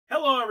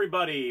Hello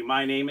everybody,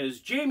 my name is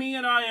Jamie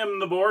and I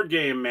am the Board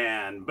Game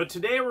Man. But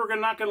today we're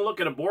not going to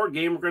look at a board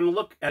game, we're going to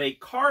look at a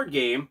card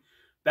game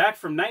back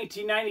from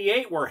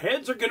 1998 where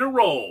heads are going to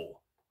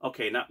roll.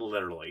 Okay, not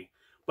literally.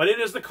 But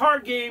it is the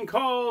card game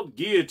called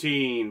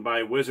Guillotine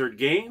by Wizard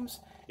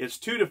Games. It's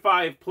 2 to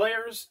 5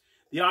 players.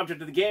 The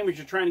object of the game is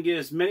you're trying to get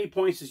as many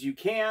points as you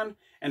can.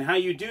 And how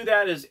you do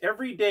that is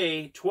every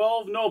day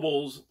 12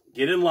 nobles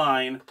get in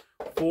line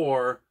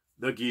for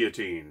the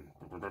guillotine.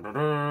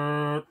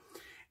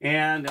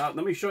 And let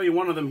me show you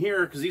one of them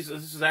here, because this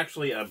is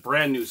actually a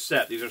brand new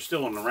set. These are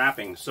still in the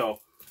wrapping, so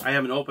I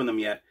haven't opened them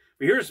yet.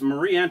 But here's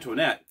Marie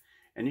Antoinette,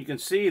 and you can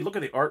see, look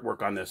at the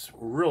artwork on this,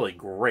 really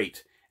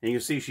great. And you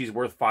can see she's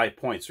worth 5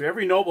 points. So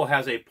every noble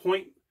has a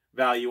point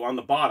value on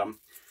the bottom.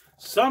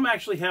 Some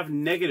actually have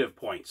negative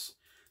points,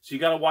 so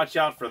you got to watch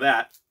out for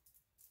that.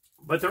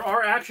 But there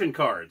are action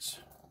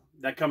cards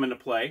that come into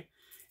play,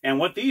 and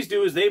what these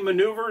do is they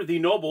maneuver the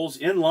nobles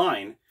in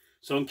line.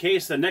 So in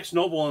case the next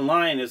noble in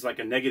line is like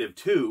a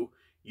 -2,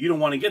 you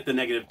don't want to get the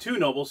 -2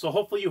 noble. So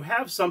hopefully you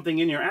have something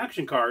in your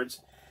action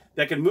cards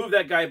that can move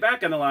that guy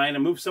back in the line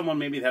and move someone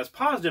maybe that has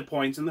positive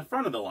points in the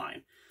front of the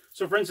line.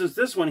 So for instance,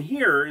 this one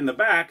here in the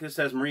back, this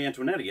says Marie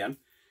Antoinette again.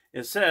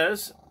 It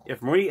says,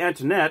 if Marie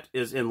Antoinette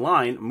is in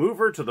line, move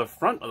her to the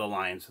front of the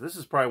line. So this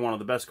is probably one of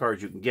the best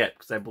cards you can get,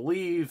 because I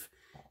believe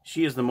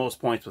she is the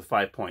most points with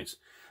 5 points.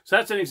 So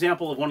that's an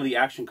example of one of the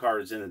action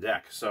cards in the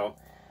deck. So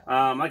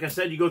like I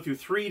said, you go through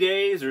 3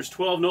 days. There's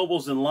 12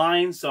 nobles in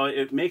line, so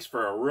it makes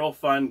for a real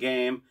fun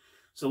game.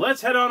 So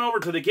let's head on over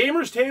to the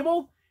gamers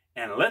table,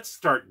 and let's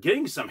start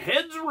getting some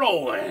heads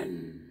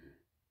rolling.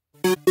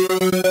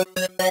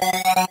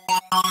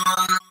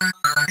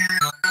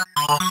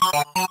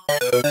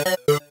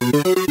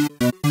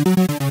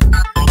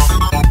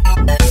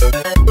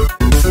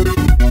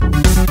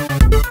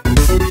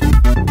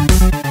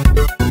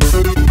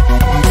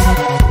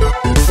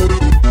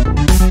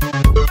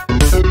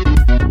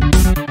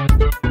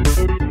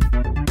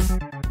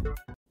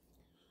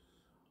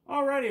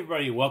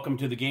 Everybody, welcome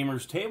to the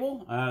gamers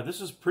table.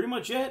 This is pretty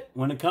much it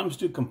when it comes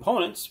to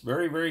components.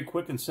 Very, very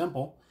quick and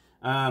simple.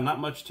 Not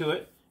much to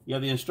it. You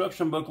have the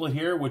instruction booklet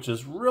here, which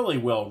is really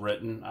well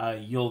written.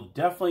 You'll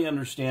definitely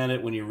understand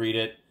it when you read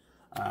it.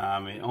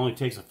 It only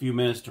takes a few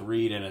minutes to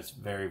read, and it's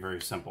very,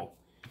 very simple.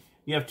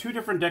 You have 2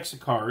 different decks of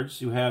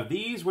cards. You have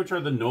these, which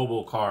are the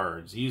noble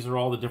cards. These are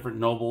all the different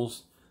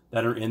nobles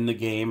that are in the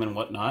game and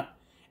whatnot.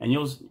 And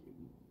you'll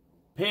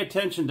pay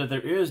attention that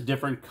there is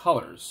different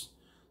colors.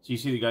 So you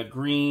see you got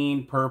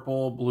green,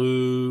 purple,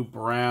 blue,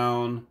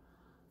 brown,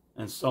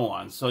 and so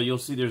on. So you'll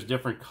see there's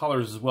different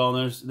colors as well.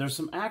 And there's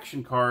some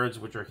action cards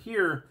which are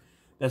here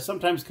that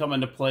sometimes come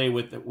into play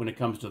with when it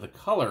comes to the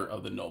color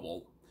of the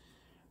noble.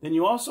 Then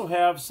you also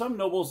have some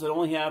nobles that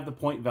only have the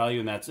point value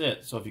and that's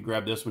it. So if you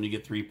grab this one, you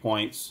get 3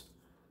 points.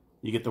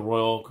 You get the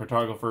royal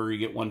cartographer, you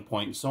get 1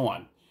 point, and so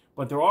on.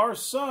 But there are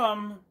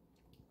some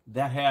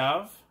that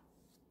have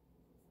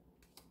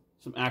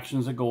some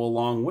actions that go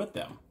along with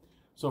them.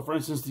 So, for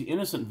instance, the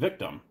innocent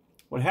victim.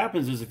 What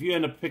happens is if you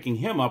end up picking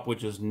him up,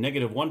 which is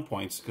 -1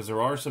 points, because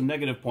there are some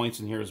negative points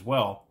in here as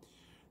well,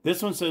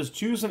 this one says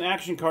choose an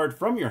action card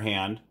from your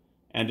hand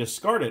and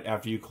discard it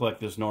after you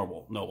collect this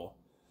noble.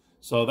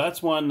 So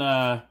that's one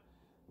that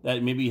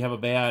maybe you have a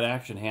bad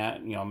action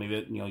hand.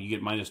 Maybe you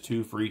get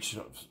 -2 for each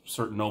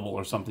certain noble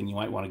or something. You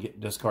might want to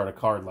discard a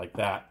card like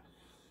that.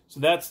 So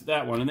that's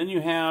that one. And then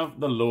you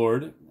have the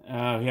Lord.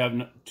 You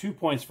have 2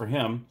 points for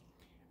him.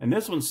 And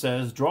this one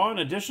says, draw an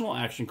additional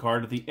action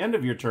card at the end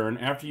of your turn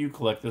after you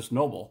collect this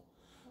noble.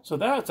 So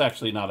that's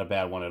actually not a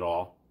bad one at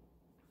all.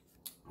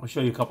 I'll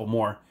show you a couple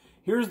more.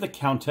 Here's the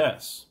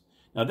Countess.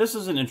 Now this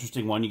is an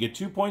interesting one. You get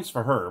 2 points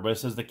for her, but it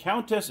says the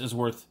Countess is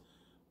worth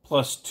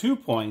 +2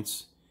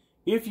 points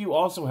if you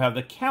also have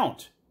the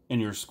Count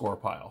in your score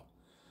pile.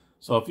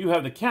 So if you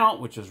have the Count,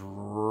 which is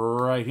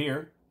right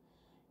here,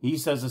 he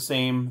says the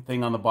same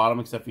thing on the bottom,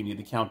 except you need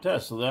the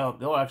Countess. So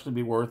they'll actually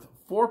be worth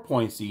 4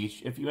 points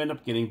each if you end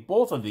up getting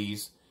both of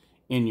these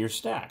in your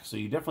stack. So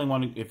you definitely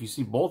want to, if you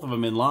see both of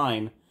them in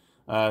line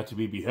to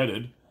be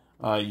beheaded,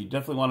 you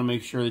definitely want to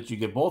make sure that you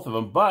get both of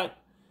them. But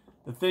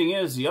the thing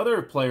is, the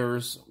other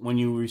players, when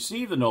you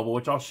receive the noble,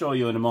 which I'll show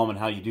you in a moment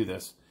how you do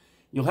this,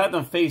 you'll have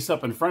them face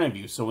up in front of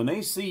you. So when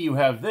they see you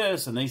have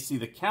this and they see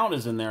the Count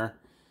is in there,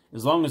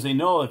 as long as they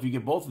know if you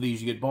get both of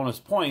these, you get bonus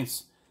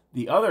points,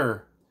 the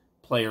other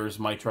players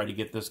might try to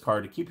get this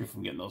card to keep you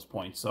from getting those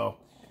points. So,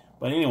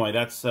 but anyway,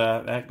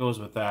 that goes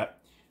with that.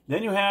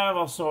 Then you have,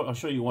 I'll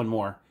show you one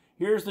more.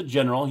 Here's the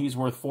general. He's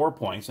worth 4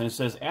 points, and it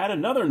says add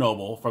another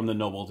noble from the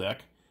noble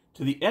deck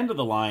to the end of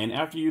the line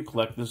after you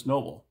collect this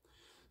noble.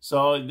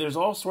 So there's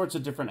all sorts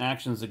of different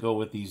actions that go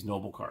with these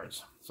noble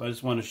cards. So I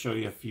just want to show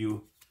you a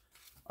few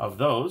of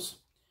those.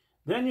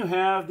 Then you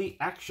have the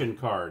action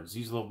cards.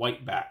 These are the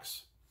white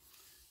backs.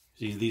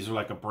 See, these are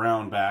like a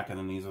brown back, and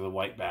then these are the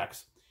white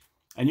backs.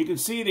 And you can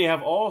see they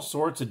have all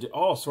sorts of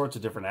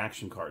different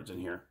action cards in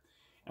here.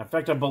 In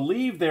fact, I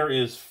believe there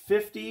is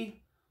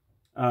 50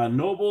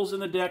 nobles in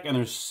the deck, and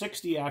there's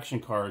 60 action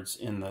cards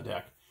in the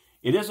deck.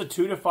 It is a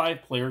 2 to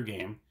 5 player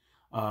game.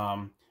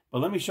 But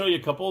let me show you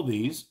a couple of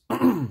these.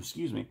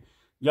 Excuse me.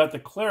 You got the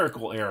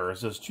clerical error. It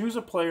says, choose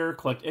a player,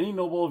 collect any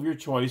noble of your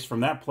choice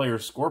from that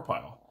player's score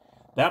pile.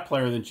 That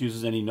player then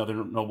chooses any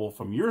other noble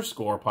from your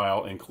score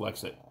pile and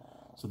collects it.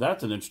 So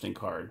that's an interesting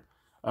card.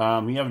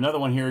 You have another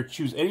one here.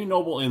 Choose any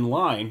noble in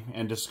line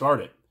and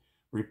discard it.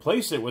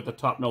 Replace it with the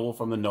top noble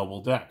from the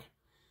noble deck.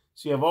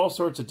 So you have all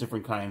sorts of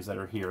different kinds that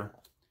are here.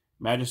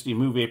 Majesty,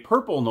 move a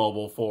purple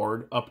noble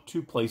forward up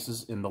 2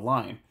 places in the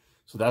line.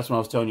 So that's what I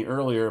was telling you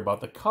earlier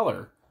about the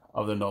color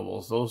of the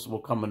nobles. Those will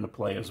come into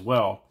play as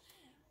well.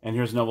 And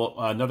here's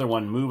another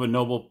one. Move a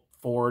noble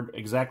forward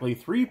exactly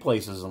 3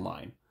 places in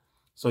line.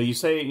 So you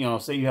say,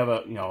 say you have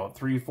a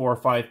 3, 4,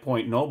 5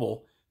 point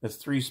noble that's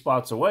 3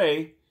 spots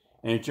away,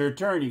 and it's your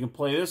turn. You can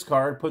play this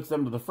card, puts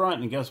them to the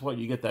front, and guess what?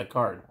 You get that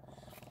card.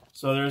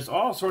 So there's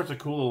all sorts of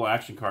cool little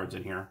action cards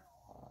in here.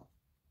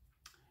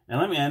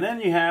 And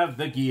then you have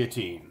the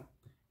Guillotine.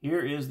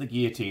 Here is the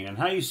Guillotine, and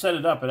how you set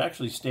it up, it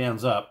actually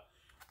stands up.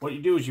 What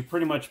you do is you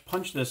pretty much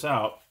punch this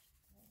out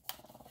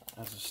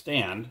as a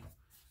stand.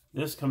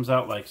 This comes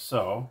out like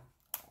so.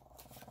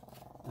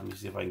 Let me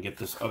see if I can get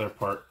this other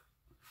part.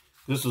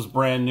 This was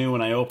brand new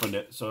when I opened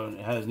it, so it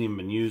hasn't even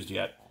been used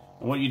yet.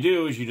 And what you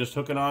do is you just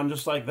hook it on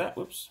just like that.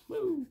 Whoops.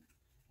 Woo.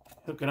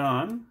 Hook it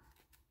on.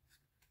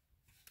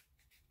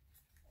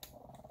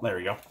 There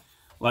we go.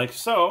 Like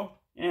so.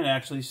 And it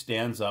actually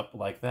stands up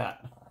like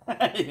that.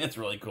 It's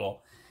really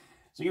cool.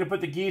 So you're going to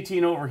put the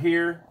Guillotine over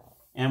here.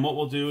 And what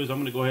we'll do is I'm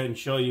going to go ahead and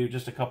show you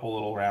just a couple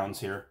little rounds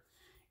here.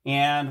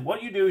 And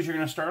what you do is you're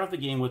going to start off the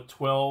game with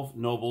 12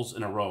 nobles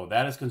in a row.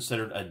 That is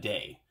considered a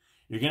day.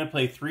 You're going to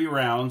play 3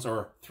 rounds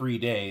or 3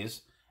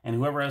 days. And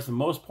whoever has the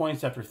most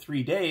points after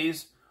 3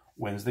 days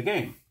wins the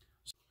game.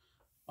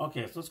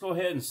 Okay, so let's go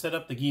ahead and set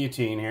up the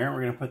Guillotine here.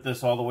 We're going to put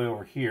this all the way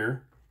over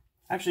here.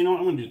 Actually, no,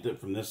 I'm going to do it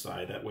from this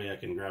side. That way I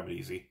can grab it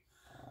easy.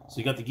 So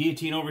you got the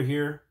Guillotine over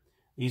here.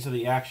 These are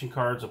the action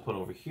cards I'll put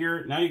over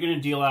here. Now you're going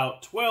to deal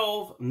out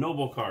 12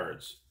 noble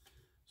cards.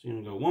 So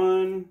you're going to go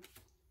 1,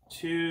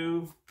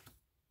 2,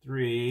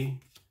 3,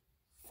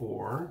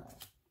 4,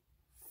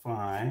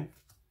 5,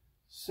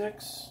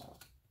 6,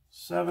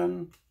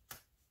 7,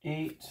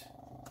 8,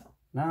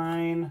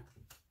 9,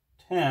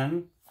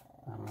 10.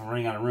 I'm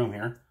running out of room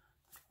here.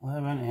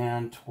 11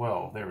 and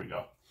 12. There we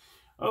go.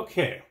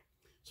 Okay.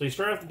 So you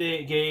start off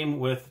the game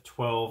with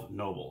 12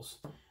 nobles.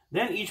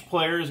 Then each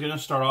player is going to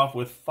start off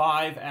with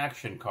 5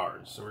 action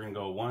cards. So we're going to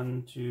go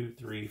 1, 2,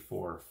 3,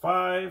 4,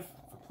 5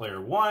 for player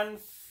 1.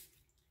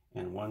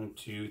 And 1,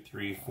 2,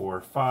 3,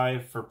 4,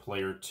 5 for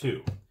player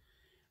 2.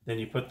 Then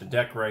you put the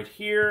deck right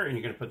here, and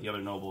you're going to put the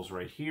other nobles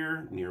right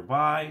here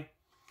nearby.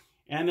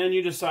 And then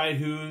you decide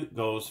who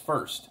goes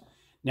first.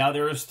 Now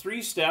there is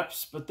 3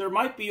 steps, but there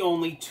might be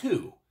only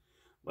 2.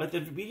 But at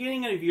the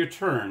beginning of your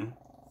turn,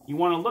 you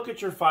want to look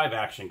at your 5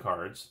 action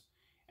cards,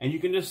 and you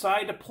can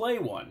decide to play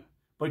one.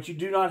 But you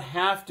do not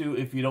have to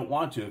if you don't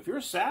want to. If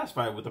you're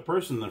satisfied with the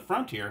person in the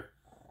front here,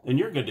 then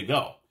you're good to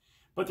go.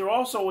 But you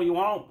also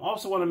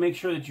want to make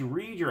sure that you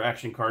read your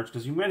action cards,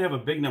 because you might have a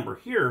big number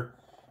here,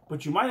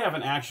 but you might have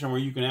an action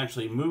where you can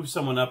actually move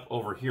someone up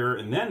over here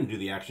and then do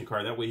the action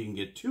card. That way you can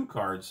get 2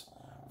 cards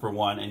for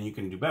 1 and you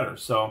can do better.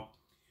 So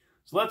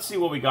let's see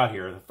what we got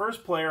here. The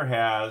first player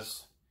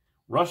has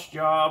Rush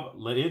Job,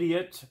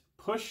 Idiot,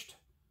 Pushed,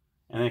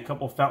 and then a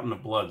couple Fountain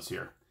of Bloods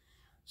here.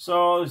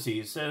 So let's see.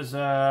 It says,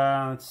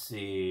 let's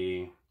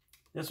see.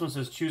 This one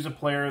says choose a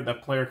player.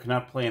 That player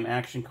cannot play an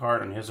action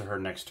card on his or her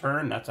next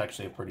turn. That's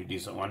actually a pretty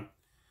decent one.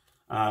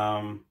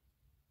 Now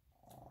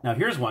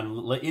here's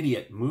one.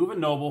 Idiot. Move a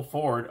noble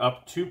forward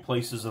up 2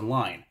 places in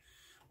line.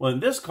 Well, in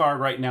this card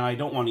right now, I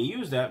don't want to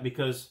use that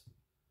because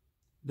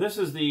this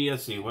is the,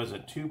 let's see, what is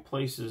it? 2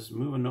 places.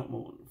 Move a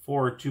noble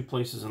forward 2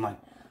 places in line.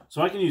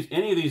 So I can use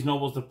any of these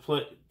nobles to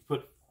put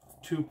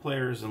 2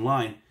 players in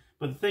line.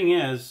 But the thing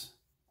is,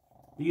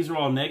 these are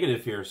all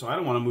negative here, so I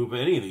don't want to move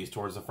any of these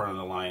towards the front of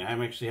the line.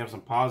 I actually have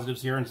some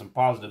positives here and some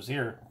positives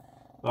here.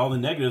 But all the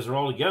negatives are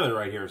all together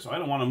right here, so I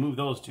don't want to move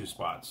those 2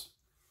 spots.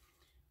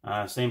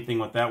 Same thing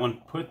with that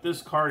one. Put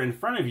this card in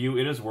front of you.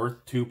 It is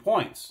worth 2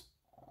 points.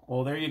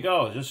 Well, there you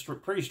go. Just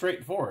pretty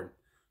straightforward.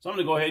 So I'm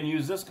going to go ahead and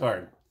use this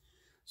card.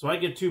 So I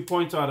get 2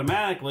 points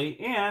automatically,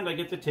 and I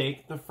get to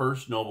take the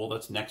first noble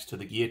that's next to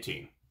the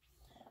Guillotine.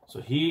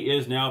 So he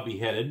is now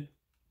beheaded.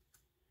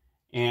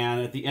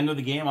 And at the end of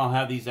the game, I'll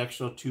have these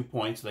extra 2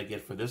 points that I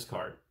get for this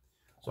card.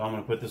 So I'm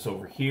going to put this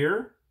over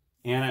here.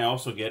 And I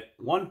also get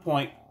 1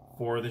 point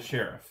for the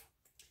sheriff.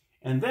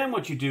 And then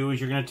what you do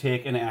is you're going to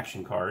take an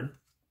action card.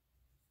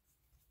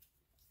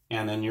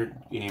 And then your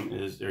game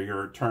is, or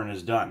your turn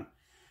is done.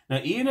 Now,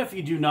 even if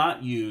you do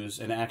not use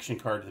an action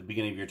card at the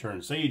beginning of your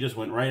turn, say you just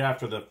went right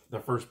after the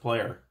first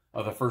player,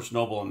 or the first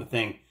noble in the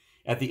thing,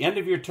 at the end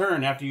of your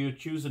turn, after you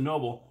choose a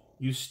noble,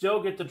 you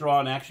still get to draw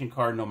an action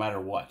card no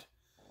matter what.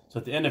 So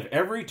at the end of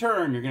every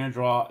turn, you're going to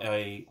draw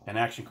an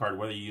action card,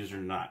 whether you use it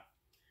or not.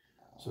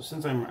 So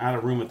since I'm out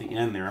of room at the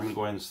end there, I'm going to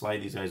go ahead and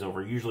slide these guys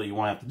over. Usually you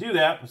won't have to do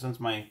that, but since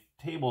my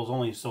table is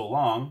only so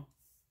long,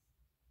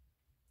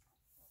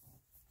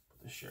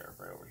 put the sheriff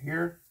right over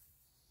here.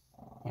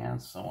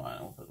 And so on.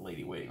 We'll put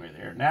Lady Waiting right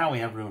there. Now we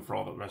have room for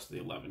all the rest of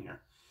the 11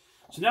 here.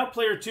 So now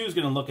player 2 is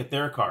going to look at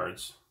their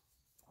cards.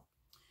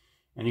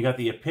 And you got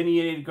the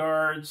opinionated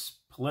guards,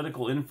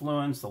 political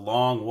influence, the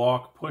long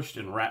walk, pushed,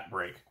 and rat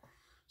break.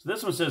 So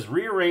this one says,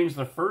 rearrange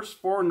the first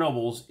 4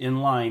 nobles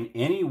in line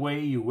any way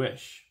you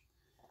wish.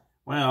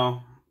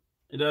 Well,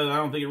 I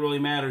don't think it really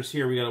matters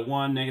here. We got a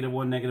 1, -1,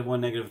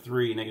 -1,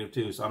 -3,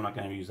 -2, so I'm not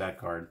going to use that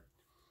card.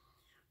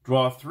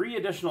 Draw 3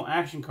 additional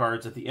action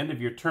cards at the end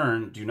of your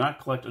turn. Do not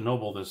collect a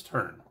noble this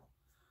turn.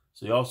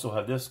 So you also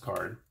have this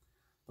card.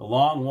 The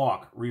long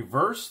walk.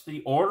 Reverse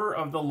the order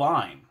of the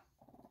line.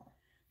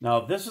 Now,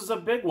 this is a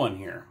big one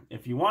here.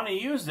 If you want to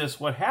use this,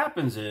 what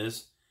happens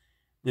is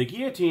the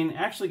guillotine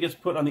actually gets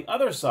put on the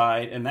other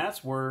side, and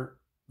that's where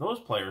those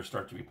players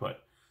start to be put.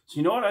 So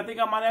you know what? I think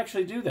I might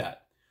actually do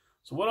that.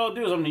 So what I'll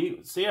do is I'm going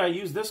to say I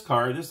use this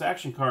card, this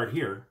action card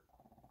here.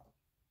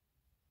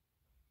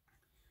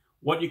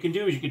 What you can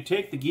do is you can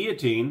take the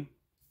guillotine.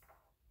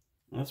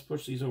 Let's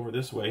push these over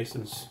this way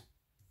since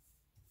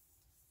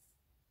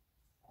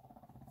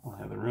I'll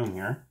have the room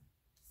here.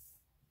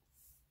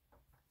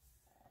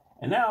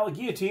 And now the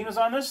guillotine is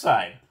on this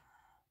side.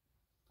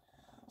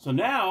 So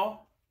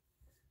now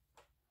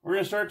we're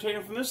going to start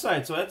taking from this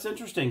side. So that's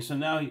interesting. So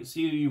now you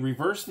see you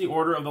reverse the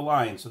order of the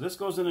line. So this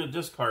goes in a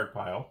discard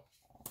pile.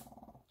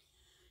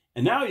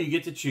 And now you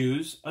get to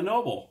choose a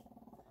noble.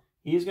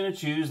 He's going to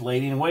choose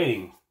Lady in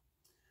Waiting.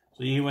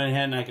 So he went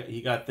ahead and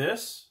he got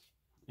this.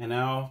 And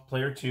now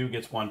player 2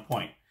 gets 1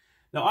 point.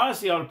 Now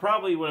honestly, I would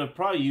have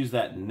probably used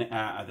that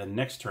the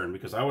next turn,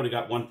 because I would have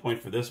got 1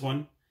 point for this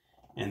one.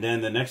 And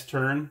then the next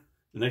turn,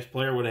 the next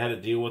player would have had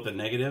to deal with the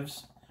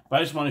negatives. But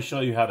I just want to show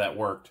you how that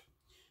worked.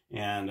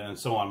 And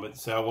so on. But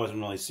so I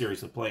wasn't really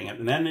serious with playing it.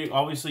 And then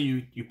obviously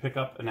you pick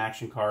up an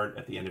action card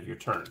at the end of your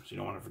turn. So you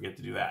don't want to forget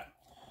to do that.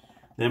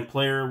 Then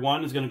player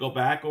 1 is going to go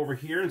back over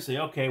here and say,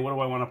 okay, what do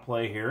I want to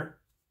play here?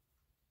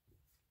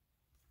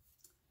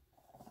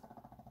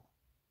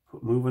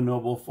 Move a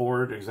noble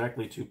forward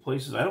exactly 2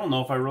 places. I don't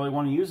know if I really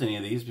want to use any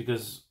of these,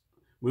 because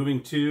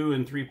moving 2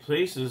 and 3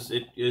 places,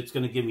 it's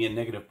going to give me a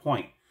negative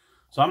point.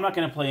 So I'm not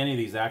going to play any of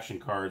these action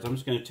cards. I'm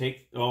just going to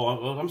take... Oh,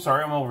 I'm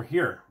sorry, I'm over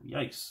here.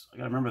 Yikes. I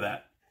got to remember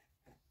that.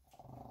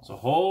 So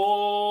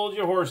hold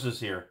your horses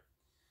here.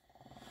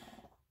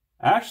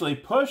 Actually,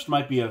 pushed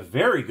might be a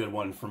very good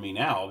one for me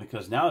now,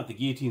 because now that the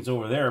guillotine's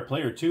over there,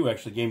 player 2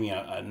 actually gave me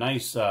a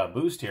nice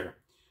boost here.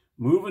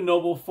 Move a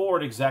noble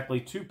forward exactly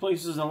 2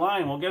 places in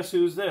line. Well, guess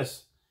who's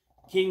this?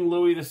 King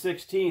Louis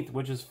XVI,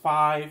 which is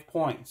 5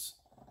 points.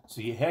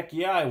 So heck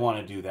yeah, I want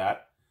to do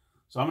that.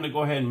 So I'm going to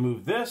go ahead and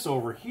move this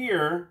over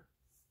here.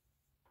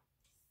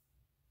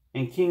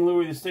 And King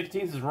Louis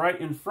XVI is right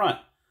in front.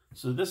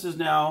 So this is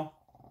now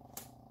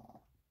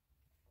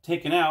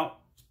taken out.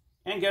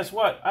 And guess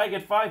what? I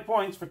get 5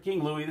 points for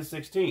King Louis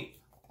XVI.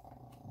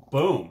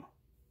 Boom.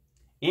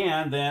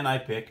 And then I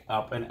pick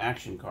up an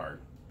action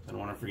card. I don't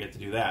want to forget to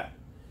do that.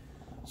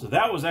 So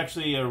that was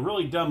actually a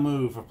really dumb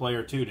move for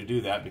player 2 to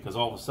do that, because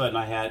all of a sudden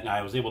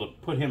I was able to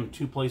put him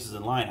 2 places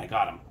in line. I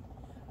got him.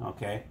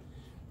 Okay.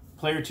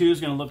 Player 2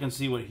 is going to look and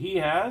see what he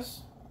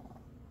has.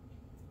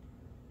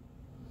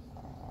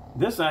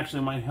 This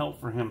actually might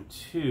help for him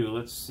too.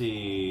 Let's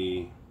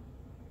see.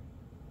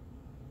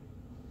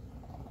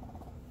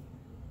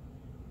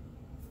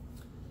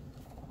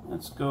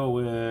 Let's go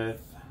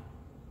with...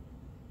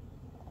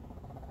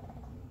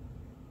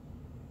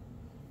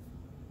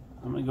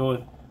 I'm going to go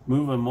with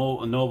move a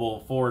noble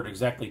forward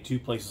exactly 2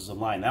 places in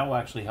line. That will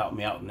actually help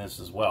me out in this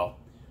as well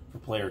for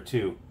player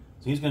 2.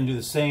 So he's going to do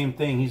the same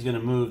thing. He's going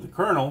to move the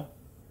colonel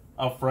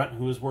up front,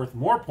 who is worth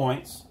more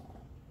points,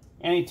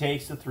 and he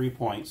takes the 3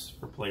 points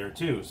for player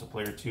 2. So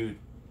player 2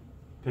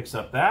 picks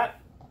up that,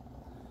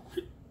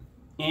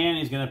 and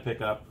he's going to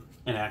pick up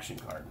an action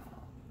card,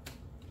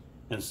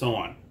 and so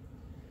on.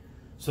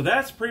 So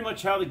that's pretty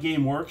much how the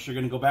game works. You're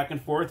going to go back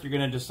and forth. You're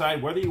going to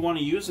decide whether you want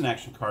to use an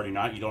action card or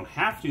not. You don't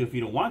have to if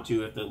you don't want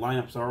to, if the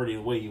lineup's already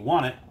the way you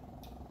want it.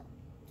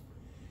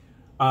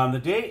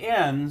 The day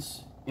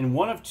ends in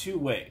one of 2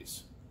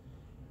 ways.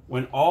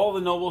 When all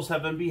the nobles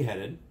have been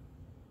beheaded,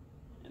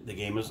 the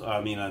game is,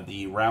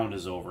 the round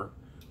is over.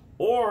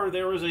 Or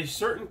there is a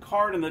certain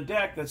card in the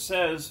deck that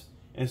says,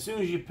 as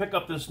soon as you pick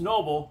up this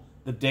noble,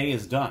 the day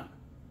is done.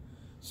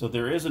 So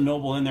there is a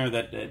noble in there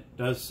that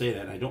does say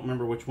that. I don't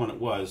remember which one it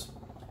was.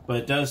 But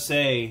it does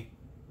say,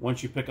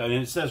 once you pick up, and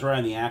it says right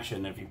on the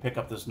action, if you pick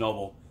up this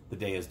noble, the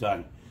day is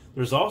done.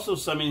 There's also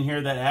some in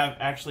here that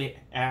actually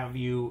have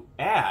you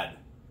add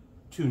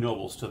 2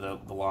 nobles to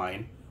the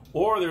line.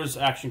 Or there's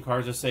action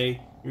cards that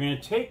say you're going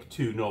to take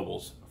 2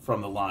 nobles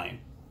from the line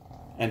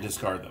and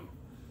discard them.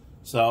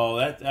 So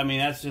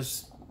that's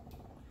just...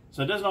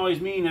 So it doesn't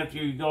always mean after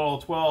you go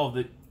all 12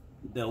 that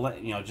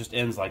it just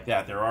ends like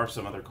that. There are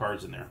some other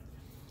cards in there.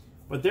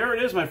 But there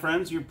it is, my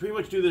friends. You pretty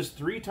much do this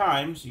 3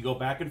 times. You go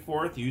back and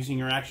forth using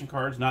your action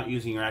cards, not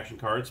using your action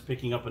cards,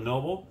 picking up a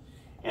noble,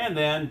 and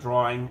then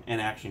drawing an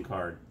action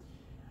card.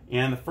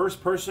 And the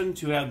first person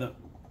to have the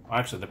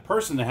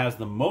person that has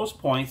the most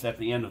points at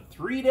the end of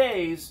 3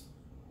 days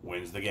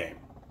wins the game.